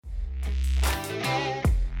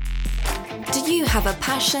have a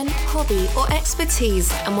passion, hobby, or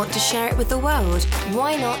expertise and want to share it with the world?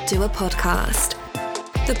 Why not do a podcast?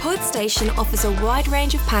 The Pod Station offers a wide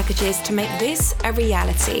range of packages to make this a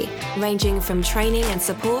reality, ranging from training and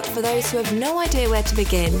support for those who have no idea where to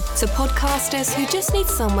begin, to podcasters who just need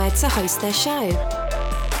somewhere to host their show.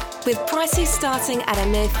 With prices starting at a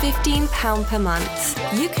mere £15 per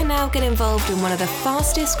month, you can now get involved in one of the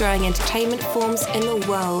fastest growing entertainment forms in the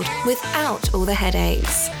world without all the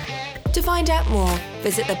headaches. To find out more,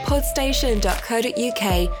 visit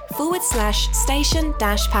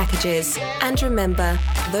thepodstation.co.uk/station-packages. And remember,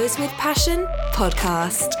 those with passion,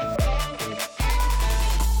 podcast.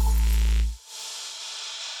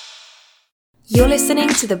 You're listening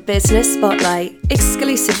to the Business Spotlight,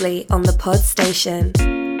 exclusively on the Pod Station.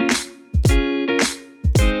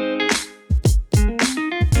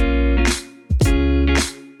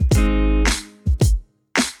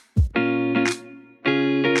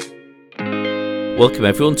 Welcome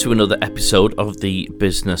everyone to another episode of the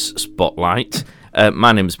Business Spotlight.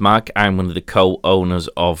 My name's Mark, I'm one of the co-owners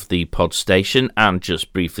of the Pod Station, and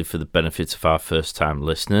just briefly for the benefit of our first-time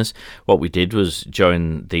listeners, what we did was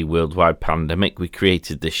during the worldwide pandemic, we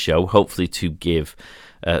created this show, hopefully to give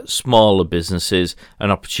smaller businesses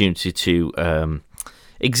an opportunity to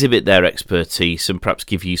exhibit their expertise and perhaps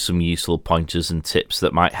give you some useful pointers and tips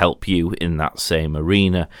that might help you in that same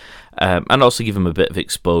arena. And also give them a bit of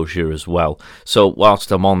exposure as well. So whilst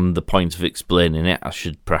I'm on the point of explaining it, I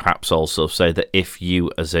should perhaps also say that if you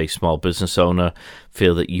as a small business owner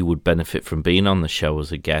feel that you would benefit from being on the show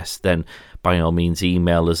as a guest, then by all means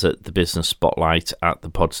email us at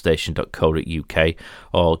thebusinessspotlight@thepodstation.co.uk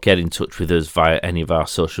or get in touch with us via any of our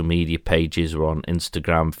social media pages. Or on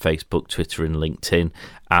Instagram, Facebook, Twitter and LinkedIn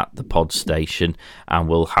at the Pod Station, and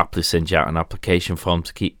we'll happily send you out an application form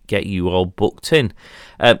to get you all booked in.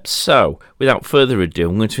 So, without further ado,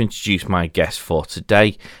 I'm going to introduce my guest for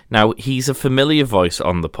today. Now, he's a familiar voice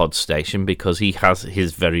on the Pod Station because he has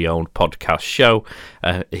his very own podcast show.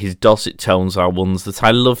 His dulcet tones are ones that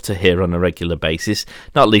I love to hear on a regular basis,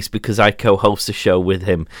 not least because I co-host the show with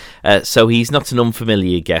him. So he's not an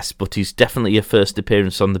unfamiliar guest, but he's definitely a first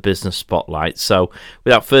appearance on the Business Spotlight. So,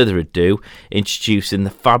 without further ado, introducing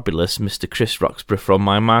the fabulous Mr. Chris Roxburgh from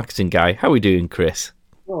My Marketing Guy. How are we doing, Chris?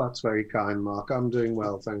 Well, that's very kind, Mark. I'm doing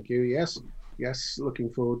well, thank you. Yes, looking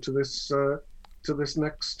forward to this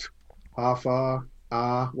next half hour,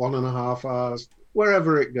 1.5 hours,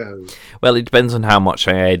 wherever it goes. Well, it depends on how much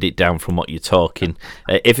I edit down from what you're talking.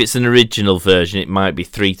 If it's an original version, it might be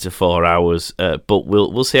 3 to 4 hours, but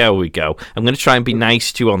we'll see how we go. I'm going to try and be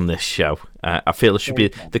nice to you on this show. I feel I should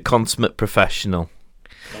be the consummate professional.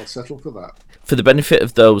 I'll settle for that. For the benefit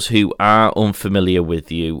of those who are unfamiliar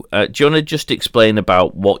with you, do you want to just explain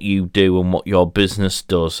about what you do and what your business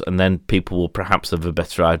does, and then people will perhaps have a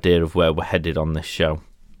better idea of where we're headed on this show?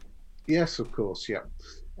 Yes, of course, yeah.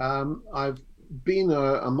 I've been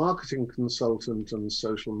a marketing consultant and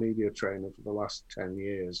social media trainer for the last 10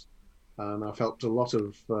 years, and I've helped a lot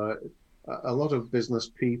of business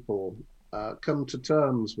people come to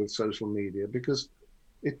terms with social media because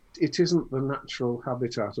it isn't the natural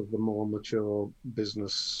habitat of the more mature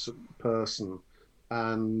business person,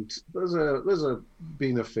 and there's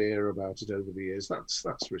been a fear about it over the years. That's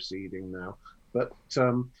receding now, but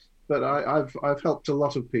I've helped a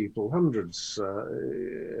lot of people, hundreds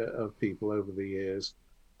of people over the years,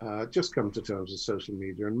 just come to terms with social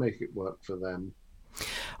media and make it work for them.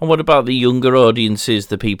 And what about the younger audiences,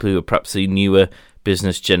 the people who are perhaps the newer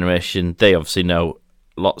business generation? They obviously know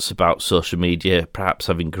lots about social media, perhaps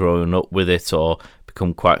having grown up with it or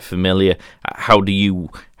become quite familiar. How do you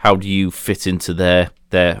fit into their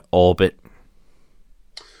orbit?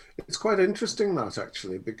 It's quite interesting that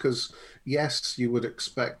actually, because yes, you would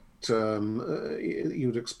expect the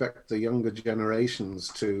younger generations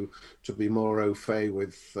to be more au fait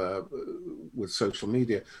with social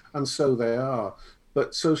media, and so they are.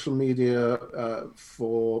 But social media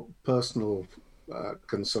for personal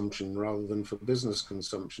consumption rather than for business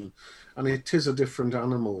consumption, and it is a different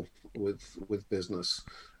animal with business.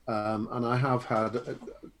 And I have had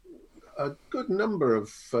a good number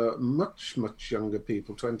of much younger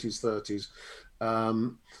people, 20s, 30s,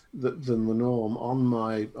 than the norm on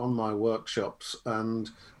my workshops, and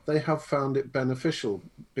they have found it beneficial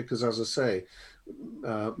because, as I say,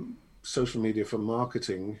 social media for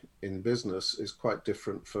marketing in business is quite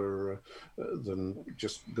different than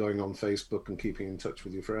just going on Facebook and keeping in touch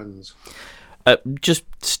with your friends. Just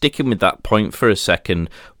sticking with that point for a second,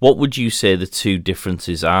 what would you say the two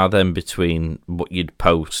differences are then between what you'd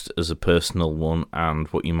post as a personal one and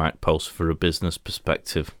what you might post for a business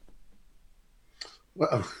perspective?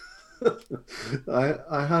 Well,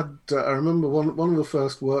 I remember one of the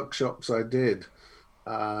first workshops I did.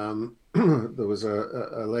 There was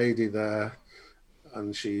a lady there,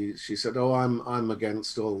 and she said, "Oh, I'm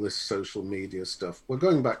against all this social media stuff." We're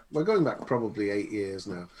going back probably 8 years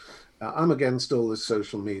now. I'm against all this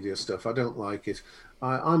social media stuff. I don't like it.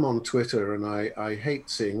 I'm on Twitter, and I hate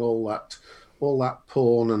seeing all that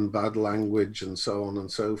porn and bad language and so on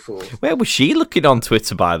and so forth. Where was she looking on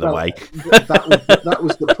Twitter, by the Well, way? that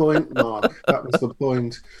was the point, Mark. That was the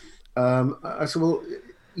point. I said, well,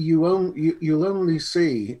 you'll only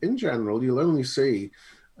see, in general, you'll only see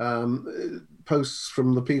posts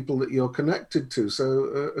from the people that you're connected to.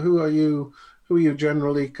 So who are you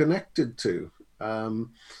generally connected to?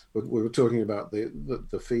 We were talking about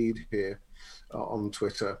the feed here on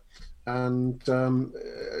Twitter, and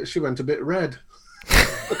she went a bit red.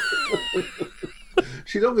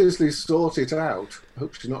 She'd obviously sort it out. I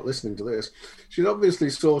hope she's not listening to this. She'd obviously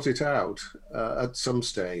sort it out at some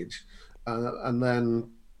stage, and then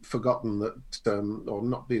forgotten that, or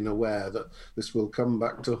not been aware that this will come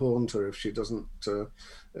back to haunt her if she doesn't do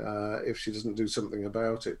something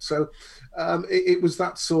about it. So it was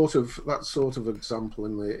that sort of example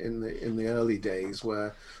in the early days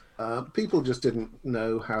where people just didn't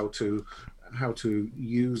know how to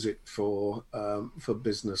use it for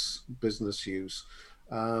business use.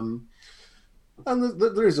 And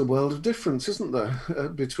there is a world of difference, isn't there,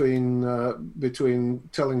 between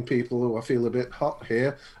telling people, "Oh, I feel a bit hot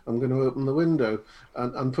here, I'm going to open the window,"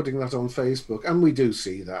 and putting that on Facebook. And we do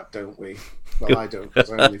see that, don't we? Well, I don't,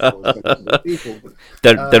 because I only follow sensible people.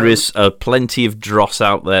 But, There is plenty of dross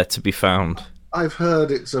out there to be found. I've heard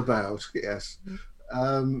it's about, yes.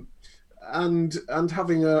 And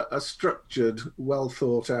having a structured, well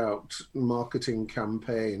thought out marketing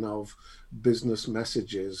campaign of business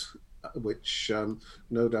messages, which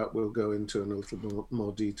no doubt we'll go into in a little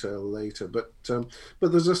more detail later. But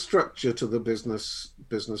there's a structure to the business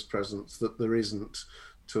presence that there isn't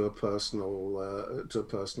to a personal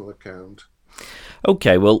account.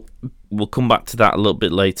 Okay, well, we'll come back to that a little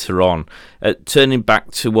bit later on. Turning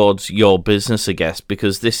back towards your business, I guess,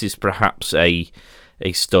 because this is perhaps a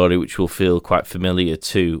story which will feel quite familiar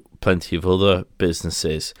to plenty of other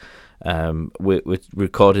businesses. We're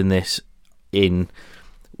recording this in,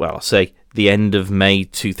 well, I'll say the end of May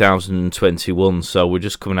 2021, so we're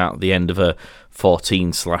just coming out at the end of a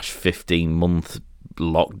 14/15 month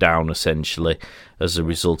lockdown, essentially, as a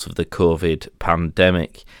result of the COVID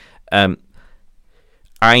pandemic.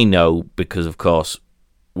 I know, because of course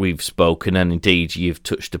we've spoken, and indeed you've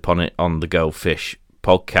touched upon it on the Go Fish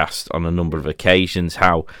podcast on a number of occasions,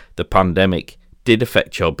 how the pandemic did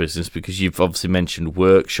affect your business, because you've obviously mentioned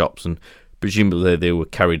workshops, and presumably they were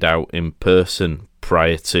carried out in person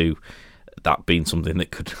prior to that being something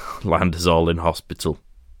that could land us all in hospital.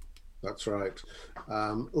 That's right.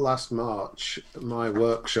 Last March, my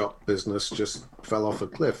workshop business just fell off a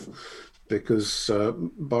cliff because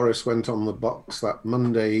Boris went on the box that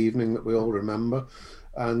Monday evening that we all remember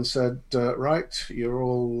and said, "Right, you're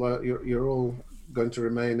all going to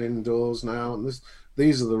remain indoors now, and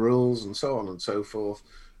these are the rules," and so on and so forth.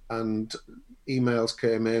 And emails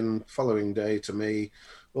came in following day to me,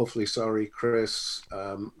 "Awfully sorry, Chris,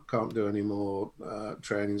 can't do any more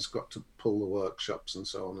trainings, got to pull the workshops," and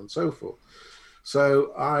so on and so forth.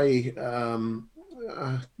 So I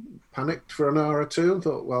panicked for an hour or two and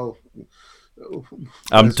thought, well,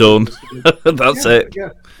 I'm done. That's it.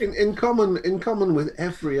 Yeah, in common with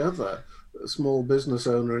every other small business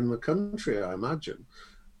owner in the country, I imagine,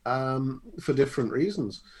 for different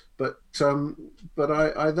reasons. But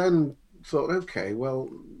I then thought, okay, well,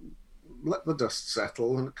 let the dust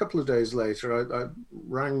settle. And a couple of days later, I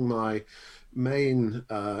rang my main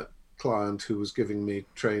client who was giving me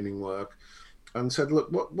training work and said, "Look,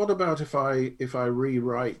 what about if I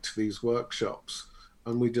rewrite these workshops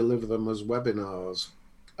and we deliver them as webinars?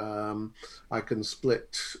 I can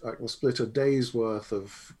split a day's worth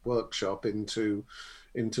of workshop into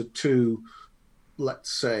two, let's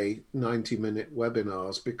say, 90-minute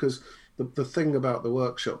webinars, because the thing about the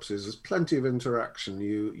workshops is there's plenty of interaction.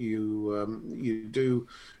 You do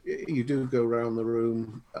go around the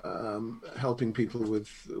room helping people with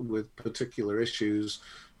particular issues,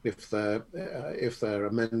 if they're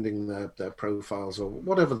amending their profiles or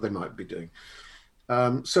whatever they might be doing.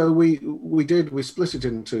 So we split it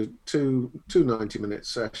into two 90-minute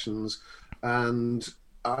sessions, and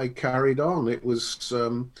I carried on. It was I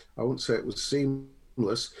won't say it was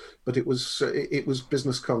seamless, but it was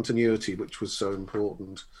business continuity, which was so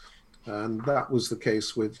important. And that was the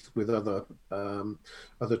case with other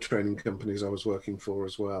training companies I was working for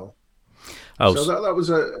as well. Oh,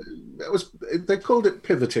 So they called it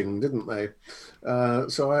pivoting, didn't they?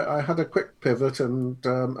 So I had a quick pivot,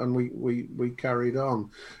 and we carried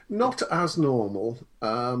on, not as normal.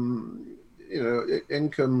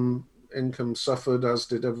 Income suffered, as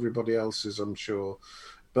did everybody else's, I'm sure.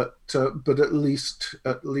 But at least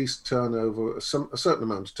turnover, a certain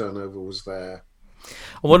amount of turnover was there.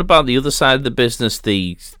 And what about the other side of the business,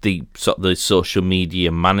 the sort of the social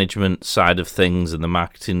media management side of things and the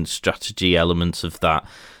marketing strategy elements of that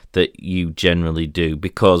you generally do?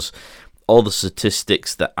 Because all the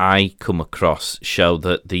statistics that I come across show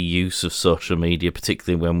that the use of social media,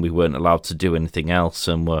 particularly when we weren't allowed to do anything else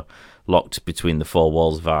and were locked between the four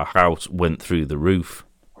walls of our house, went through the roof.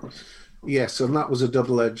 Yes, and that was a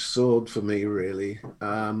double-edged sword for me, really.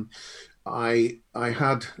 I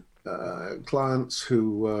had clients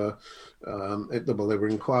who were they were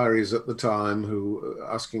inquiries at the time, who were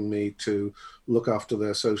asking me to look after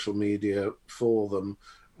their social media for them,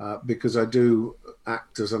 because I do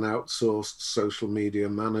act as an outsourced social media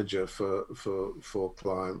manager for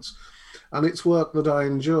clients. And it's work that I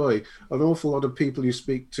enjoy. An awful lot of people you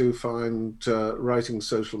speak to find writing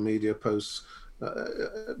social media posts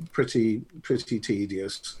pretty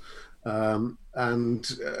tedious, and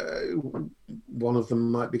one of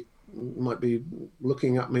them might be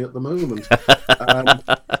looking at me at the moment.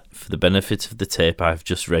 For the benefit of the tape, I've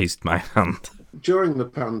just raised my hand. During the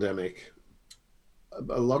pandemic,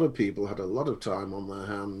 a lot of people had a lot of time on their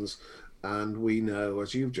hands, and we know,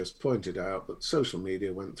 as you've just pointed out, that social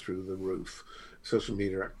media went through the roof. Social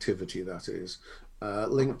media activity, that is.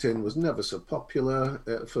 LinkedIn was never so popular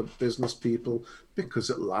for business people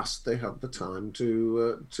because at last they had the time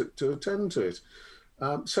to attend to it.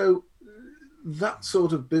 So that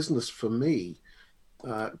sort of business for me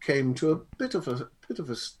came to a bit of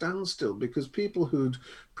a standstill, because people who'd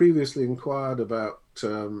previously inquired about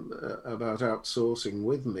outsourcing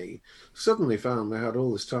with me suddenly found they had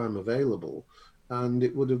all this time available, and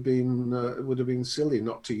it would have been silly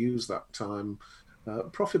not to use that time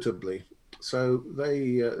profitably. So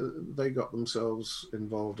they got themselves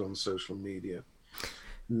involved on social media.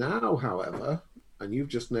 Now, however, and you've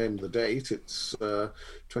just named the date, it's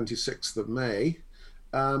 26th of May,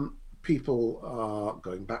 people are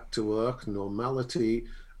going back to work. Normality,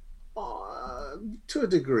 to a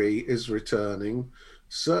degree, is returning.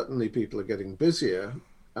 Certainly people are getting busier,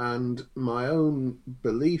 and my own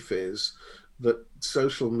belief is that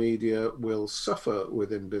social media will suffer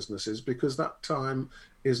within businesses because that time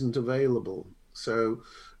isn't available. So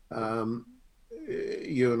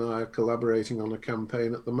you and I are collaborating on a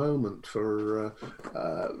campaign at the moment for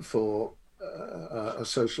a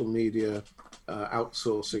social media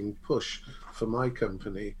outsourcing push for my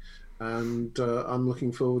company, and I'm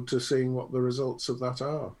looking forward to seeing what the results of that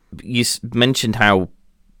are. You mentioned how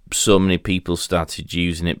so many people started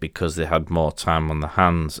using it because they had more time on their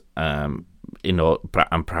hands, and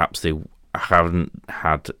perhaps they haven't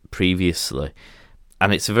had previously.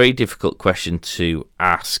 And it's a very difficult question to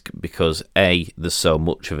ask because A, there's so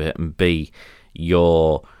much of it, and B,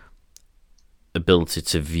 your ability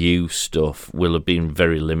to view stuff will have been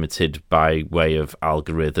very limited by way of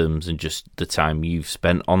algorithms and just the time you've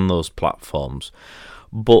spent on those platforms.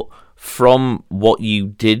 But from what you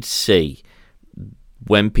did see,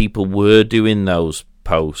 when people were doing those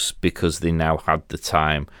posts because they now had the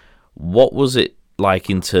time, what was it like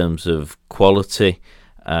in terms of quality?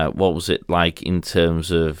 What was it like in terms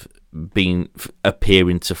of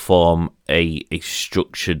appearing to form a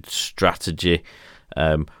structured strategy?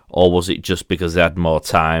 Or was it just because they had more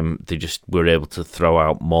time, they just were able to throw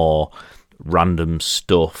out more random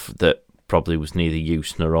stuff that probably was neither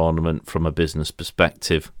use nor ornament from a business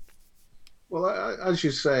perspective? Well, as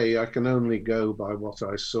you say, I can only go by what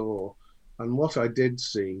I saw. And what I did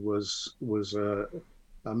see was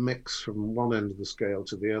a mix from one end of the scale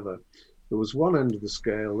to the other. There was one end of the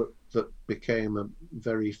scale that became a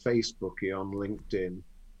very Facebooky on LinkedIn,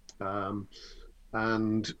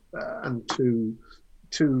 and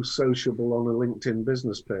too sociable on a LinkedIn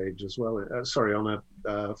business page as well. On a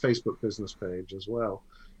Facebook business page as well.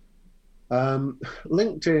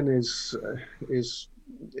 LinkedIn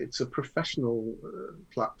it's a professional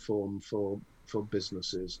platform for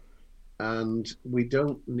businesses, and we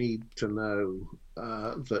don't need to know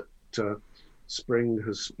that spring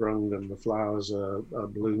has sprung and the flowers are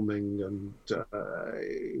blooming, and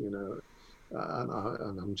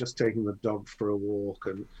and I'm just taking the dog for a walk,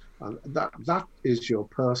 and that is your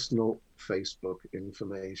personal Facebook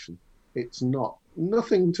information. It's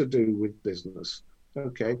nothing to do with business.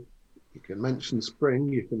 Okay, you can mention spring,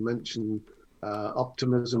 you can mention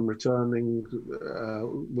optimism returning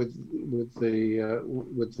with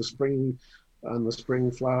the spring and the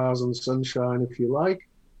spring flowers and sunshine, if you like,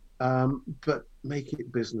 but make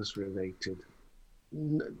it business related.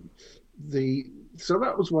 So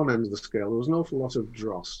that was one end of the scale. There was an awful lot of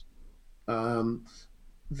dross.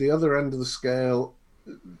 The other end of the scale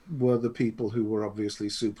were the people who were obviously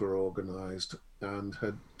super organized and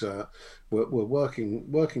were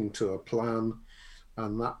working to a plan,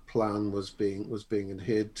 and that plan was being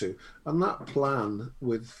adhered to. And that plan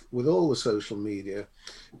with all the social media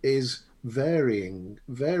is varying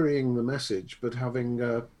the message, but having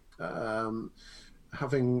a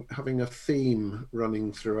theme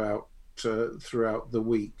running throughout the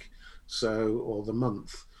week, or the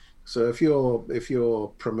month. So if you're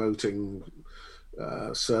promoting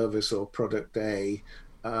service or product A,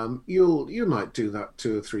 you might do that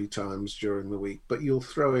 2 or 3 times during the week, but you'll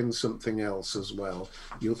throw in something else as well.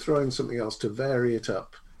 You'll throw in something else to vary it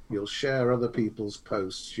up. You'll share other people's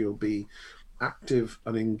posts. You'll be active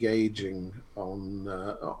and engaging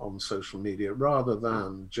on social media rather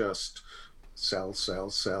than just sell,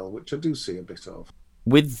 which I do see a bit of.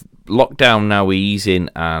 With lockdown now easing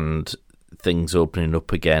and things opening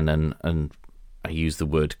up again, and I use the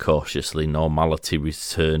word cautiously, normality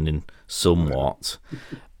returning somewhat,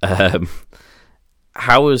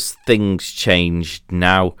 how has things changed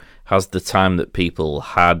now? Has the time that people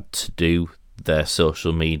had to do their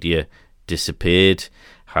social media disappeared?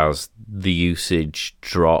 Has the usage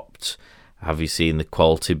dropped? Have you seen the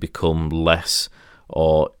quality become less,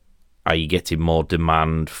 or are you getting more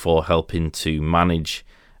demand for helping to manage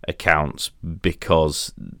accounts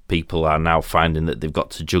because people are now finding that they've got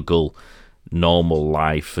to juggle normal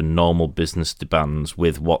life and normal business demands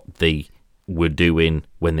with what they were doing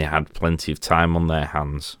when they had plenty of time on their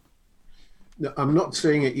hands? No, I'm not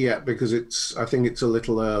seeing it yet because I think it's a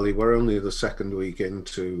little early. We're only the second week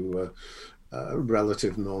into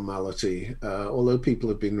relative normality, although people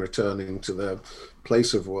have been returning to their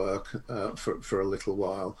place of work for a little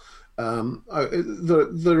while. There are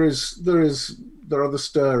the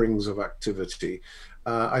stirrings of activity.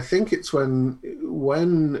 I think it's when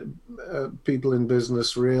people in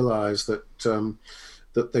business realise that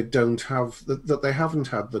they haven't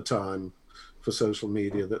had the time for social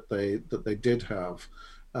media that they did have,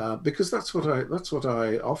 because that's what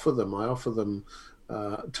I offer them. I offer them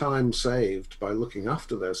time saved by looking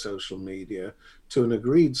after their social media to an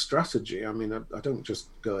agreed strategy. I mean, I don't just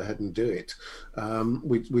go ahead and do it.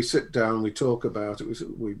 We sit down, we talk about it,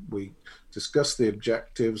 we discuss the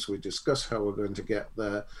objectives, we discuss how we're going to get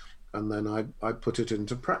there, and then I put it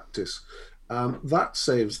into practice. That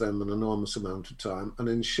saves them an enormous amount of time and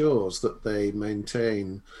ensures that they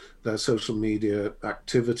maintain their social media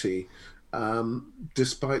activity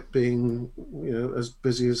despite being, as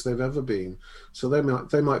busy as they've ever been. So they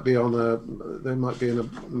might be in a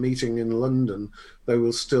meeting in London. They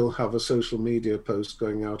will still have a social media post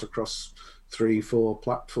going out across 3-4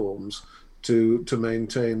 platforms to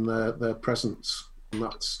maintain their presence. And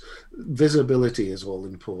that's visibility is all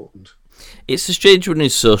important. It's a strange one in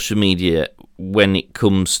social media when it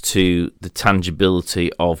comes to the tangibility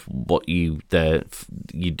of what you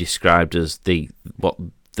described as what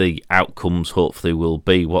the outcomes hopefully will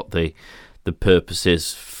be, what the purpose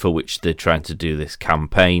is for which they're trying to do this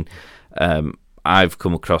campaign. I've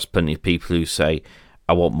come across plenty of people who say,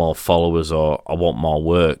 I want more followers or I want more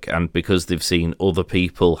work, and because they've seen other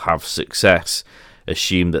people have success,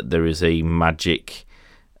 assume that there is a magic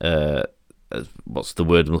what's the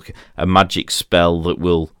word I'm looking, a magic spell that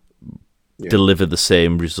will deliver the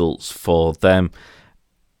same results for them.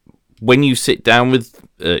 When you sit down with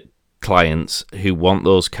clients who want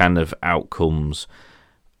those kind of outcomes,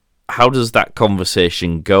 how does that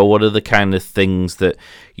conversation go? What are the kind of things that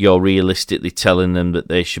you're realistically telling them that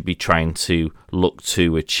they should be trying to look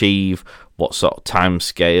to achieve? What sort of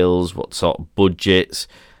timescales? What sort of budgets?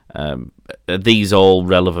 Are these all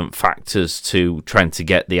relevant factors to trying to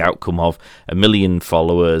get the outcome of 1 million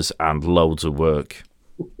followers and loads of work?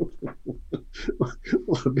 Well,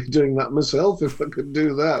 I'd be doing that myself if I could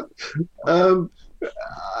do that.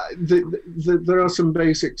 There are some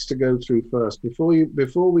basics to go through first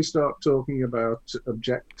before we start talking about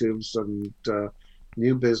objectives and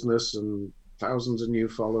new business and thousands of new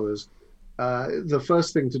followers. The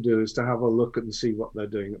first thing to do is to have a look and see what they're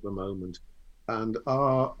doing at the moment, and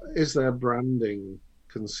is their branding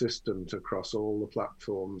consistent across all the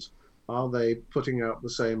platforms? Are they putting out the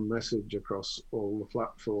same message across all the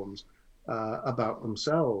platforms about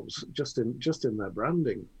themselves, just in their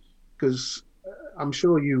branding? Because I'm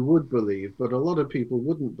sure you would believe, but a lot of people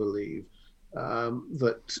wouldn't believe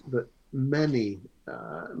that many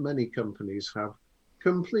companies have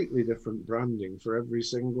completely different branding for every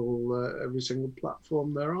single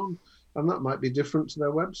platform they're on, and that might be different to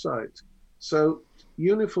their website. So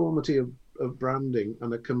uniformity of branding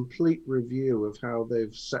and a complete review of how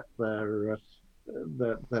they've set their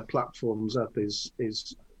platforms up is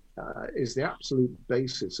the absolute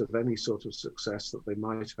basis of any sort of success that they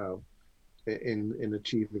might have in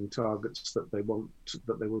achieving targets that they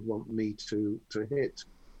would want me to hit.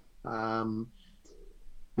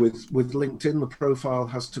 With LinkedIn, the profile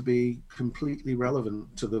has to be completely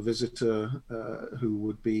relevant to the visitor who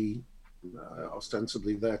would be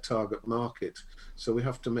ostensibly their target market. So we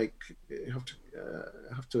have to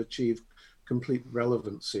achieve complete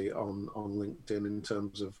relevancy on LinkedIn in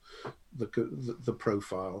terms of the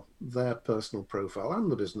profile, their personal profile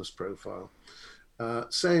and the business profile.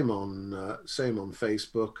 Same on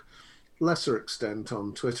Facebook. Lesser extent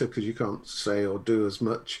on Twitter because you can't say or do as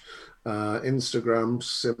much. Instagram,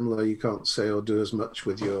 similar. You can't say or do as much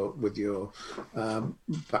with your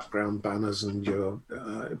background banners and your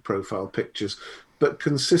profile pictures. But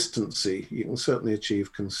consistency, you can certainly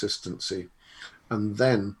achieve consistency. And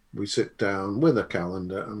then we sit down with a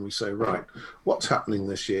calendar and we say, right, what's happening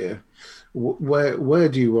this year? Where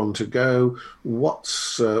do you want to go? What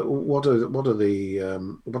are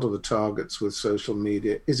the targets with social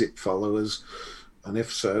media? Is it followers? And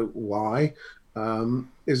if so, why?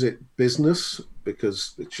 Is it business?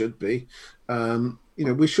 Because it should be.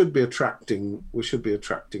 We should be attracting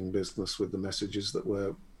business with the messages that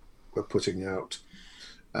we're putting out.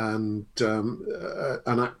 And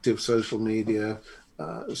an active social media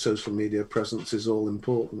presence is all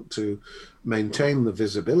important to maintain the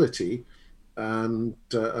visibility and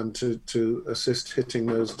to assist hitting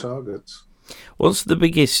those targets. What's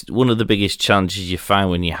one of the biggest challenges you find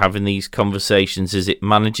when you're having these conversations? Is it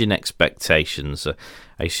managing expectations? I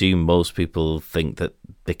assume most people think that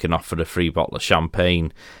they can offer a free bottle of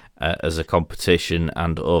champagne as a competition,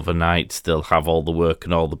 and overnight they'll have all the work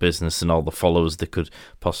and all the business and all the followers they could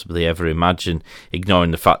possibly ever imagine,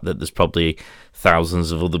 ignoring the fact that there's probably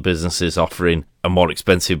thousands of other businesses offering a more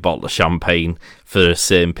expensive bottle of champagne for the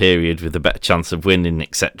same period with a better chance of winning,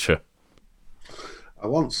 etc. I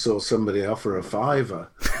once saw somebody offer a £5.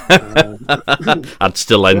 I'd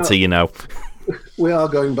still enter, We are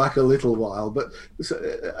going back a little while, but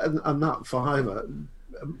and that £5,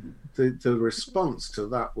 the response to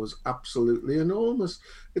that was absolutely enormous.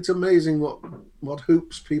 It's amazing what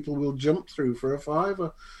hoops people will jump through for a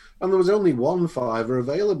 £5, and there was only one £5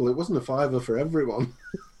 available. It wasn't a £5 for everyone.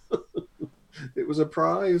 It was a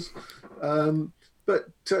prize. But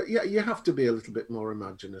you have to be a little bit more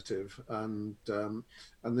imaginative, and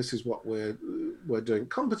this is what we're doing.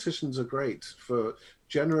 Competitions are great for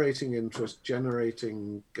generating interest,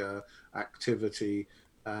 generating activity,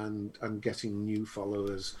 and getting new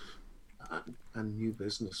followers and new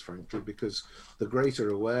business, frankly, because the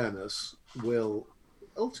greater awareness will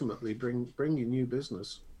ultimately bring you new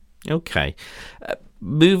business. Okay.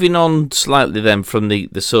 Moving on slightly then from the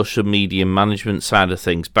social media management side of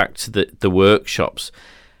things back to the workshops.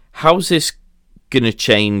 How's this going to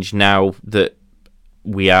change now that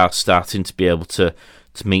we are starting to be able to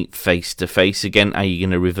meet face-to-face again? Are you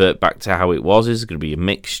going to revert back to how it was? Is it going to be a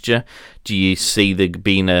mixture? Do you see there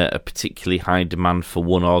being a particularly high demand for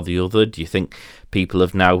one or the other? Do you think people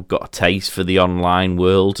have now got a taste for the online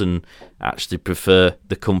world and actually prefer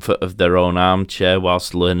the comfort of their own armchair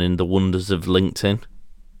whilst learning the wonders of LinkedIn?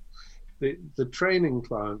 The training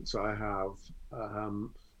clients I have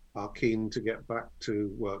are keen to get back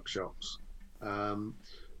to workshops,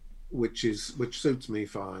 which suits me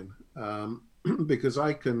fine, because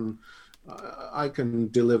I can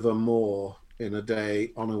deliver more in a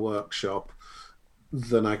day on a workshop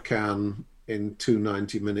than I can in 2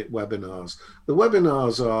 90-minute webinars. The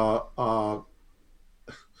webinars are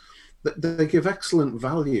they give excellent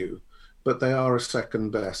value, but they are a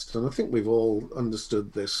second best. And I think we've all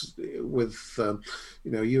understood this with,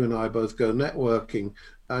 you and I both go networking,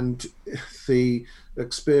 and the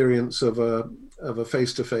experience of a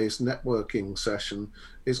face-to-face networking session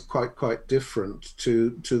is quite different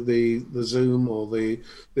to the Zoom or the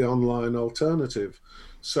online alternative.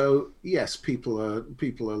 So yes, people are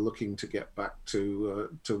looking to get back to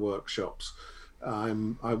workshops.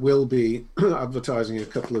 I will be advertising a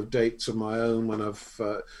couple of dates of my own when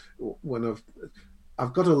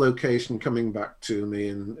I've got a location coming back to me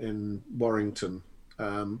in Warrington,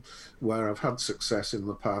 where I've had success in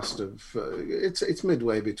the past. It's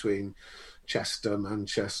midway between Chester,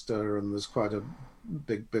 Manchester, and there's quite a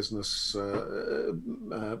big business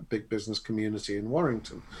community in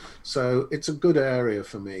Warrington, so it's a good area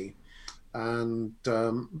for me. And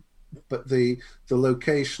but the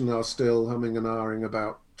location are still humming and ahhing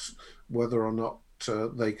about whether or not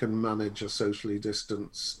they can manage a socially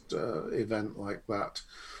distanced event like that.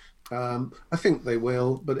 I think they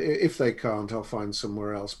will, but if they can't, I'll find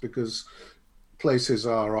somewhere else, because places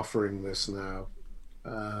are offering this now.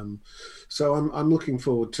 So I'm looking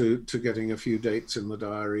forward to getting a few dates in the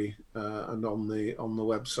diary and on the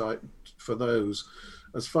website for those.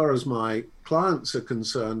 As far as my clients are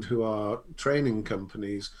concerned, who are training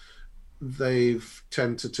companies, they've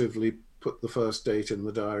tentatively put the first date in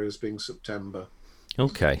the diary as being September.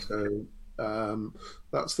 Okay. So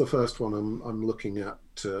that's the first one I'm looking at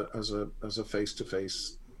as a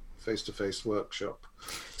face-to-face workshop.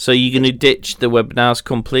 So you're going to ditch the webinars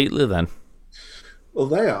completely then? Well,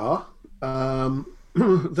 they are.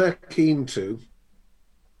 They're keen to.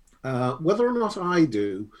 Whether or not I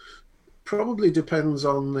do probably depends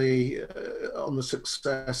on the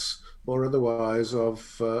success or otherwise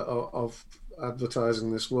of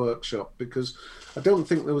advertising this workshop, because I don't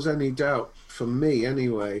think there was any doubt, for me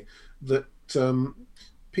anyway, that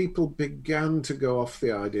people began to go off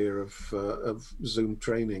the idea of Zoom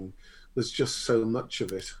training. There's just so much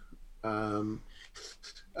of it. And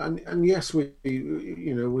yes,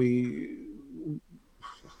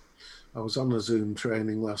 I was on a Zoom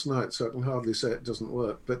training last night, so I can hardly say it doesn't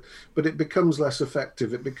work, but it becomes less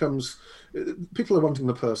effective. It becomes, people are wanting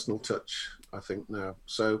the personal touch, I think, now.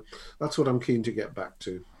 So that's what I'm keen to get back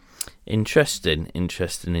to. Interesting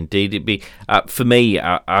indeed. It'd be for me.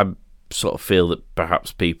 I sort of feel that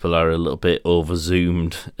perhaps people are a little bit over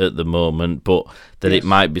zoomed at the moment, but that It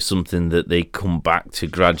might be something that they come back to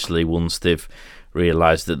gradually once they've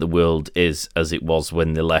realised that the world is as it was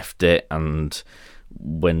when they left it, and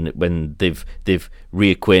when they've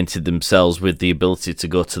reacquainted themselves with the ability to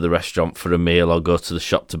go to the restaurant for a meal or go to the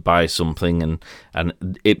shop to buy something, and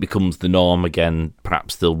it becomes the norm again.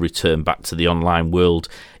 Perhaps they'll return back to the online world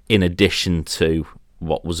in addition to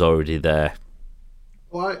what was already there.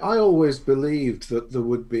 Well, I always believed that there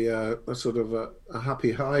would be a sort of a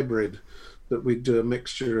happy hybrid, that we'd do a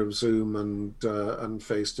mixture of Zoom and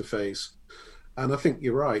face-to-face. And I think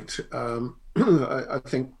you're right. I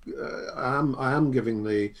think I am giving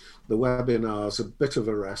the webinars a bit of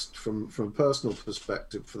a rest from a personal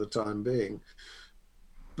perspective for the time being,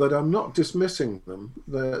 but I'm not dismissing them.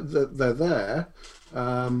 They're there.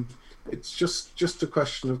 It's just a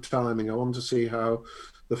question of timing. I want to see how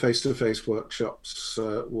the face-to-face workshops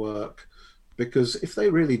work, because if they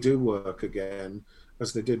really do work again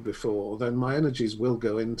as they did before, then my energies will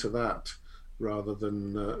go into that rather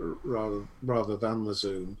than the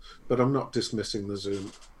Zoom. But I'm not dismissing the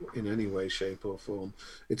Zoom in any way, shape or form.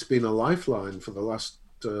 It's been a lifeline for the last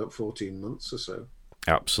 14 months or so.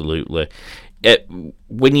 Absolutely.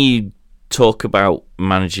 When you talk about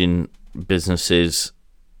managing businesses,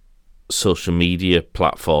 social media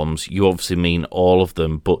platforms, you obviously mean all of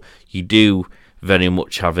them, but you do very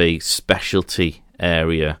much have a specialty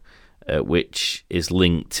area, which is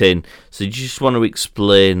LinkedIn. So do you just want to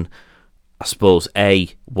explain, I suppose,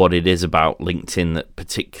 what it is about LinkedIn that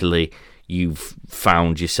particularly you've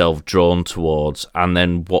found yourself drawn towards, and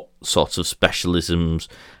then what sorts of specialisms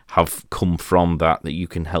have come from that you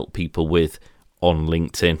can help people with on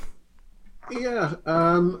LinkedIn? Yeah,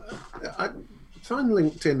 I find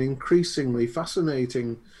LinkedIn increasingly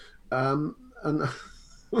fascinating, and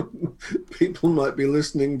people might be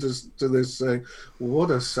listening to this saying, what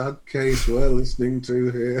a sad case we're listening to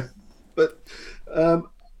here. But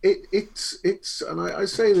it's and I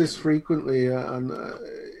say this frequently, and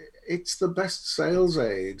it's the best sales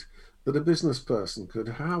aid that a business person could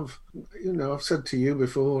have. You know, I've said to you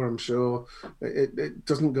before, I'm sure, it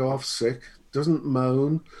doesn't go off sick, doesn't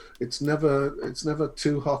moan. It's never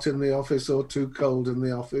too hot in the office or too cold in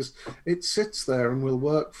the office. It sits there and will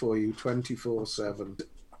work for you 24/7.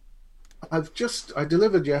 I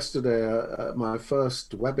delivered yesterday my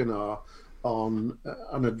first webinar on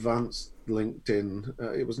an advanced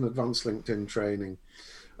LinkedIn. It was an advanced LinkedIn training,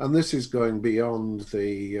 and this is going beyond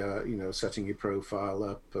the setting your profile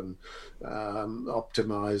up and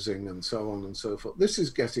optimizing and so on and so forth. This is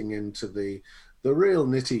getting into the real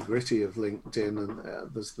nitty gritty of LinkedIn,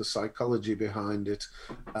 and there's the psychology behind it.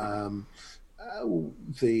 The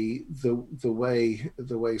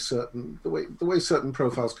way certain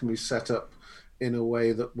profiles can be set up in a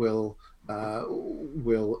way that will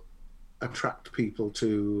attract people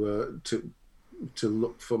to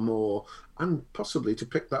look for more, and possibly to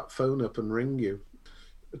pick that phone up and ring you.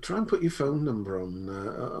 Try and put your phone number on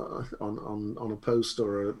a post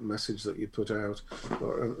or a message that you put out,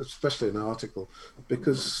 or especially an article,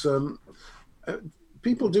 because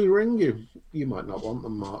people do ring you. You might not want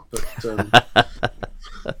them, Mark, but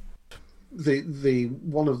the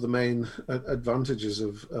one of the main advantages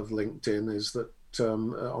of LinkedIn is that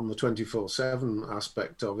on the 24/7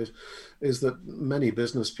 aspect of it, is that many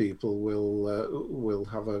business people will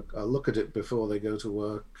have a look at it before they go to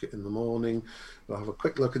work in the morning. They'll have a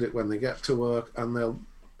quick look at it when they get to work, and they'll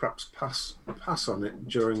perhaps pass on it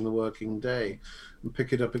during the working day and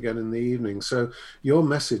pick it up again in the evening. So your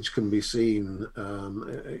message can be seen,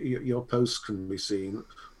 your posts can be seen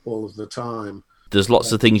all of the time. There's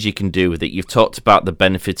lots of things you can do with it. You've talked about the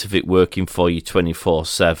benefit of it working for you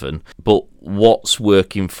 24/7, but what's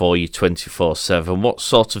working for you 24/7? What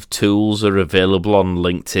sort of tools are available on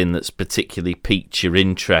LinkedIn that's particularly piqued your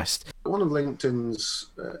interest? One of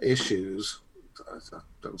LinkedIn's issues, I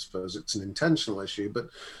don't suppose it's an intentional issue, but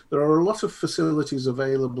there are a lot of facilities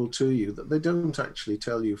available to you that they don't actually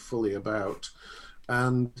tell you fully about.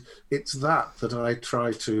 And it's that I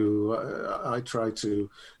try to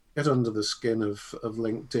get under the skin of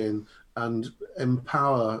LinkedIn and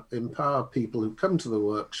empower people who come to the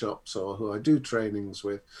workshops or who I do trainings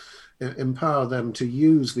with, empower them to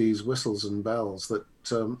use these whistles and bells that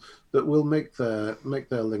will make their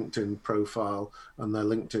LinkedIn profile and their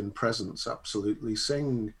LinkedIn presence absolutely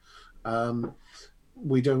sing.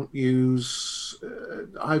 We don't use.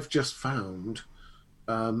 I've just found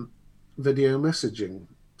video messaging.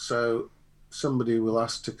 So somebody will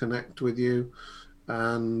ask to connect with you,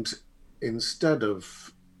 and instead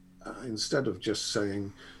of just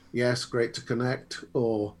saying yes, great to connect,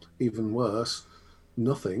 or even worse,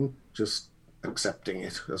 nothing, just accepting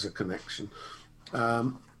it as a connection,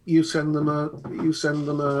 you send them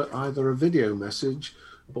either a video message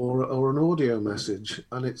or an audio message,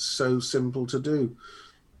 and it's so simple to do.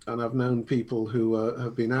 And I've known people who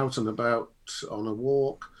have been out and about on a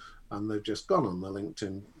walk, and they've just gone on the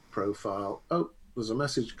LinkedIn profile. Oh, there's a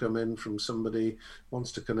message come in from somebody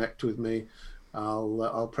wants to connect with me.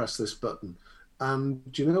 I'll press this button.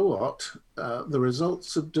 And do you know what? The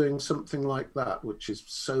results of doing something like that, which is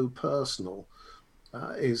so personal,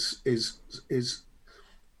 is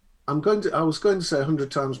I was going to say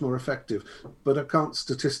 100 times more effective, but I can't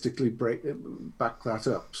statistically back that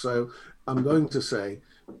up. So I'm going to say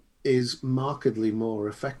is markedly more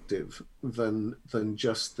effective than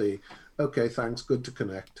just the okay, thanks, good to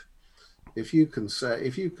connect. If you can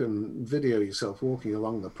video yourself walking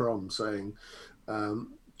along the prom saying,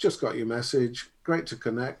 just got your message, great to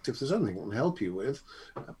connect. If there's anything I can help you with,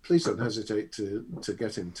 please don't hesitate to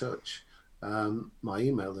get in touch. My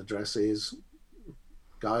email address is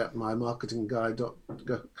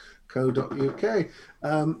guy@mymarketingguy.co.uk.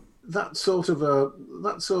 That sort of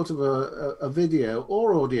a video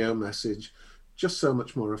or audio message, just so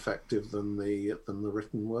much more effective than the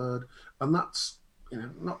written word, and that's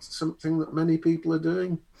not something that many people are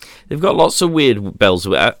doing. They've got lots of weird bells.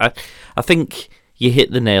 I think you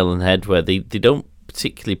hit the nail on the head where they don't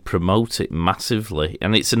particularly promote it massively,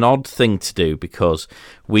 and it's an odd thing to do because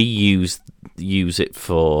we use it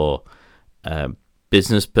for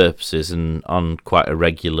business purposes and on quite a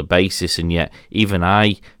regular basis, and yet even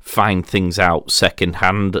I find things out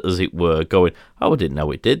secondhand, as it were, going, oh, I didn't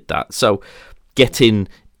know it did that. So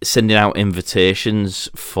sending out invitations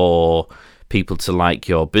for people to like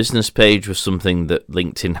your business page was something that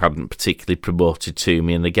LinkedIn hadn't particularly promoted to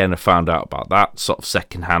me, and again I found out about that sort of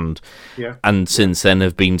secondhand. And since then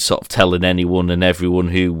I've been sort of telling anyone and everyone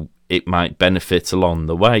who it might benefit along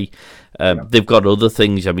the way. They've got other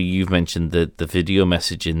things. I mean, you've mentioned the video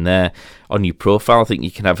messaging there. On your profile, I think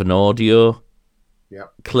you can have an audio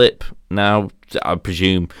clip now, I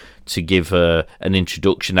presume, to give an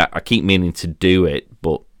introduction. I keep meaning to do it,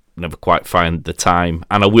 but never quite find the time,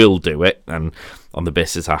 and I will do it, and on the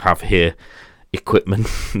basis I have here equipment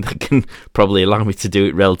that can probably allow me to do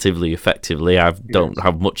it relatively effectively. I don't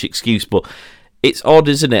have much excuse, but it's odd,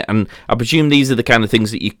 isn't it? And I presume these are the kind of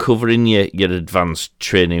things that you cover in your advanced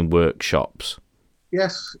training workshops.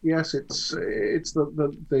 Yes, it's the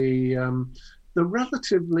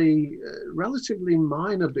relatively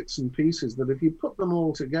minor bits and pieces that, if you put them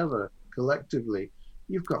all together collectively,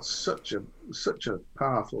 you've got such a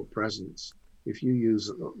powerful presence if you use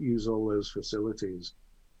all those facilities.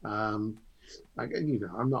 I'm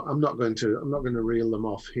not going to reel them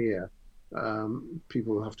off here.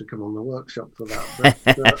 People will have to come on the workshop for that.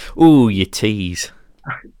 But, ooh, you tease.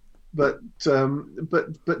 But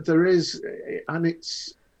there is, and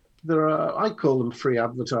there are, I call them free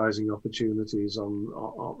advertising opportunities on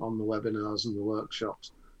the webinars and the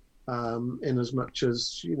workshops. In as much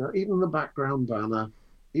as, even the background banner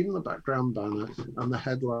and the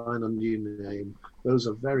headline under your name, those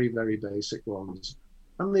are very, very basic ones.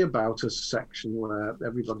 And the About Us section, where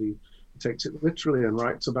everybody takes it literally and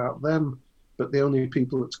writes about them. but the only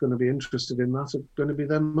people that's going to be interested in that are going to be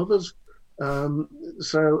their mothers.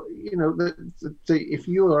 So, if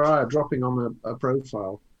you or I are dropping on a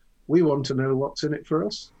profile, we want to know what's in it for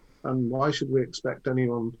us. And why should we expect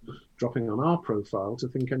anyone dropping on our profile to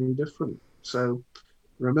think any different? So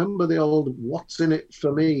remember the old "what's in it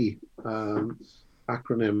for me"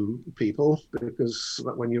 acronym, people, because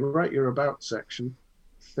when you write your about section,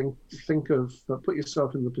 put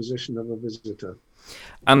yourself in the position of a visitor.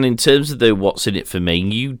 And in terms of the "what's in it for me,"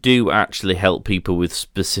 you do actually help people with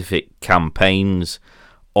specific campaigns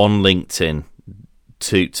on LinkedIn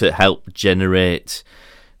to help generate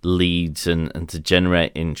leads and to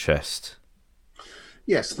generate interest.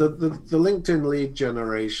 Yes, the LinkedIn lead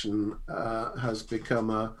generation has become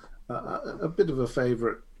a bit of a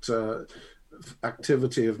favourite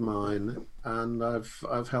activity of mine, and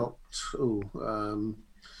I've helped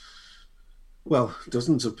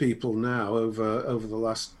dozens of people now over the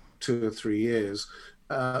last 2 or 3 years,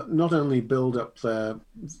 not only build up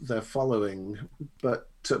their following, but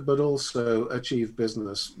also achieve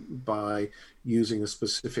business by using a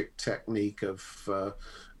specific technique of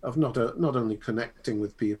not only connecting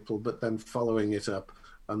with people, but then following it up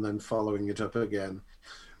and then following it up again.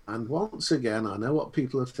 And once again, I know what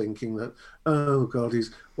people are thinking, that, oh God,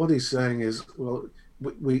 what he's saying is, well,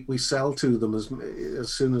 we sell to them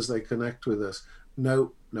as soon as they connect with us.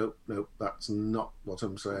 No, that's not what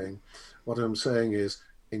I'm saying. What I'm saying is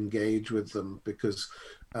engage with them, because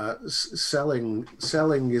selling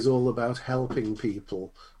is all about helping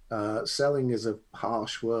people. Selling is a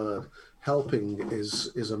harsh word. Helping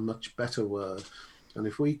is a much better word. And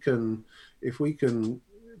if we can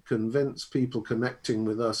convince people connecting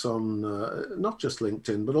with us on not just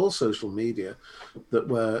LinkedIn but all social media that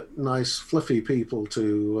we're nice, fluffy people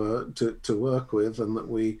to work with, and that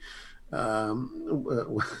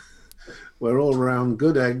we're all around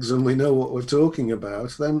good eggs and we know what we're talking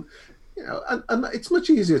about, then and it's much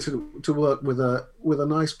easier to work with a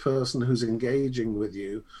nice person who's engaging with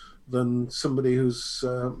you than somebody who's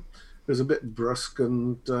a bit brusque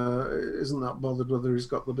and isn't that bothered whether he's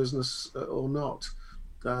got the business or not.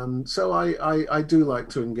 And so I do like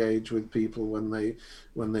to engage with people when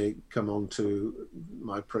they come onto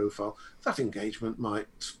my profile. That engagement might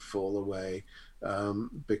fall away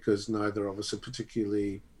because neither of us are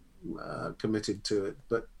particularly committed to it,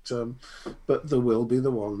 but there will be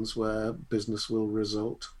the ones where business will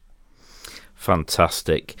result.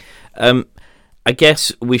 Fantastic. I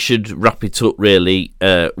guess we should wrap it up really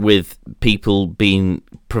with people being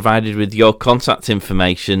provided with your contact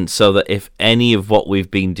information, so that if any of what we've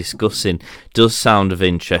been discussing does sound of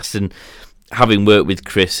interest, and having worked with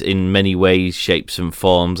Chris in many ways, shapes and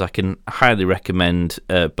forms, I can highly recommend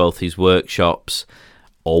both his workshops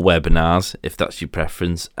or webinars, if that's your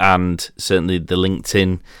preference, and certainly the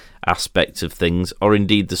LinkedIn aspect of things, or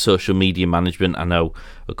indeed the social media management. I know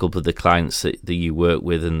a couple of the clients that you work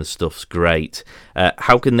with, and the stuff's great.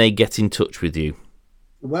 How can they get in touch with you?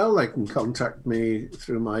 Well, they can contact me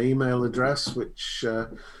through my email address, which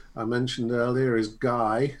I mentioned earlier is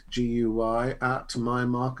Guy, Guy, at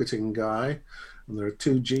mymarketingguy, and there are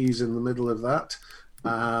 2 G's in the middle of that,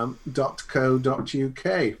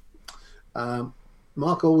 .co.uk.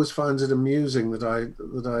 Mark always finds it amusing that I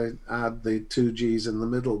add the 2 G's in the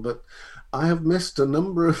middle, but I have missed a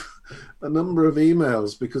number of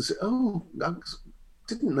emails because I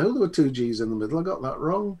didn't know there were 2 G's in the middle. I got that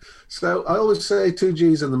wrong. So I always say 2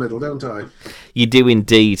 G's in the middle, don't I? You do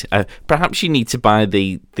indeed. Perhaps you need to buy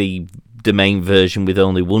the domain version with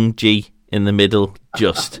only 1 G in the middle,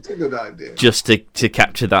 just That's a good idea. Just to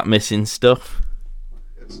capture that missing stuff.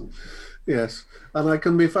 Yes. And I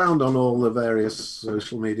can be found on all the various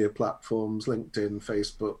social media platforms, LinkedIn,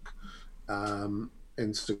 Facebook,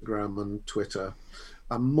 Instagram and Twitter.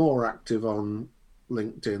 I'm more active on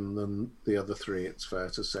LinkedIn than the other 3, it's fair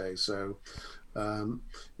to say. So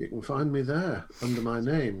you can find me there under my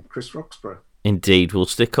name, Chris Roxburgh. Indeed. We'll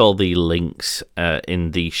stick all the links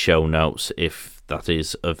in the show notes if that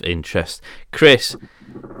is of interest. Chris,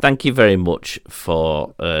 thank you very much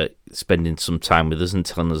for spending some time with us and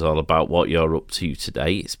telling us all about what you're up to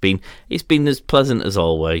today. It's been as pleasant as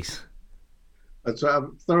always. I've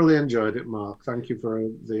thoroughly enjoyed it, Mark. Thank you for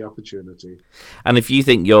the opportunity. And if you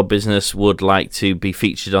think your business would like to be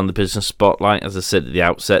featured on the Business Spotlight, as I said at the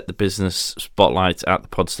outset, the Business Spotlight at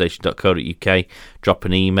thepodstation.co.uk, drop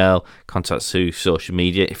an email, contact us through social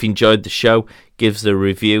media. If you enjoyed the show, give us a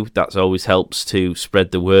review. That always helps to spread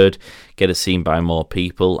the word, get us seen by more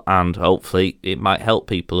people, and hopefully it might help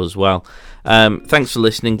people as well. Thanks for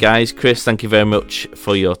listening, guys. Chris, thank you very much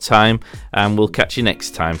for your time, and we'll catch you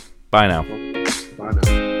next time. Bye now. Bye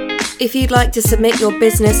now. If you'd like to submit your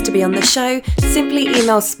business to be on the show, simply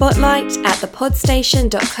email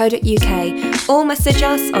spotlight@thepodstation.co.uk or message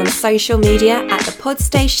us on social media at The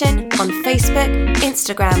Podstation on Facebook,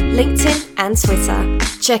 Instagram, LinkedIn and Twitter.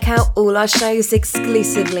 Check out all our shows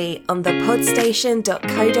exclusively on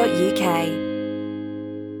thepodstation.co.uk.